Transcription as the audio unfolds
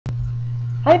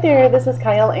Hi there, this is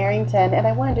Kyle Arrington, and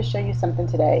I wanted to show you something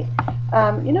today.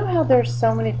 You know how there's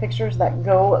so many pictures that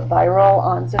go viral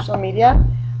on social media?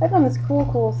 I found this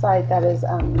cool site that is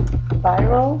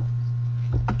viral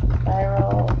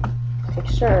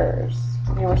pictures.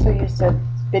 You know, we're so used to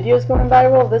videos going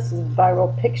viral. This is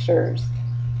viral pictures.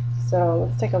 So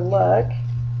let's take a look.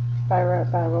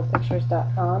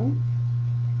 Viralpictures.com.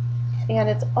 And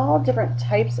it's all different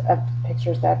types of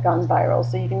pictures that have gone viral.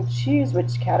 So you can choose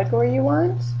which category you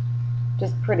want, which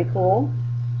is pretty cool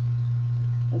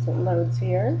as it loads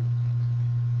here.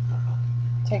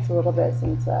 It takes a little bit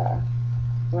since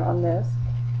we're on this.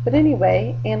 But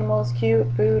anyway, animals, cute,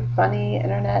 food, funny,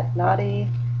 internet, naughty,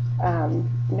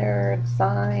 nerd,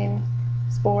 sign,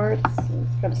 sports.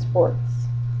 Let's go to sports.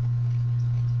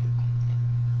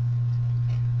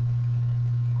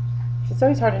 It's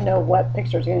always hard to know what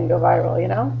pictures are going to go viral, you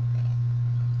know?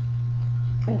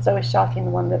 And it's always shocking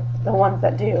the ones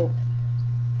that do.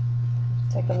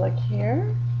 Let's take a look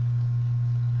here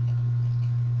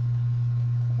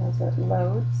as it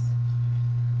loads.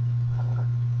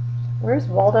 Where's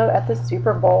Waldo at the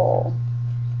Super Bowl?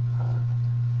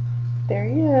 There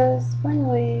he is,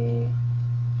 finally.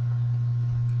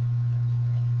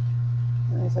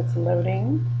 As it's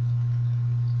loading.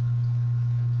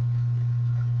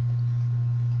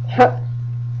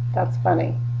 That's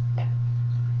funny.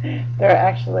 They're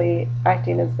actually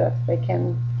acting as if they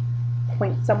can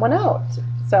point someone out.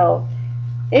 So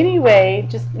anyway,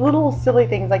 just little silly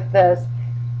things like this.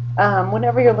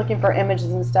 Whenever you're looking for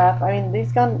images and stuff, I mean,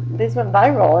 these went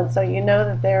viral, and so you know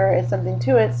that there is something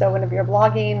to it. So whenever you're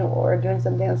blogging or doing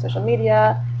something on social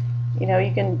media, you know,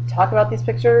 you can talk about these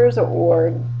pictures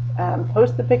or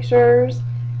post the pictures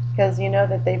because you know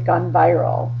that they've gone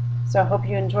viral. So I hope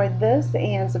you enjoyed this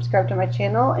and subscribe to my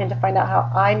channel. And to find out how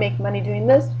I make money doing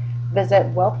this,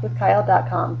 visit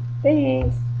wealthwithkyle.com.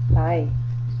 Thanks. Bye.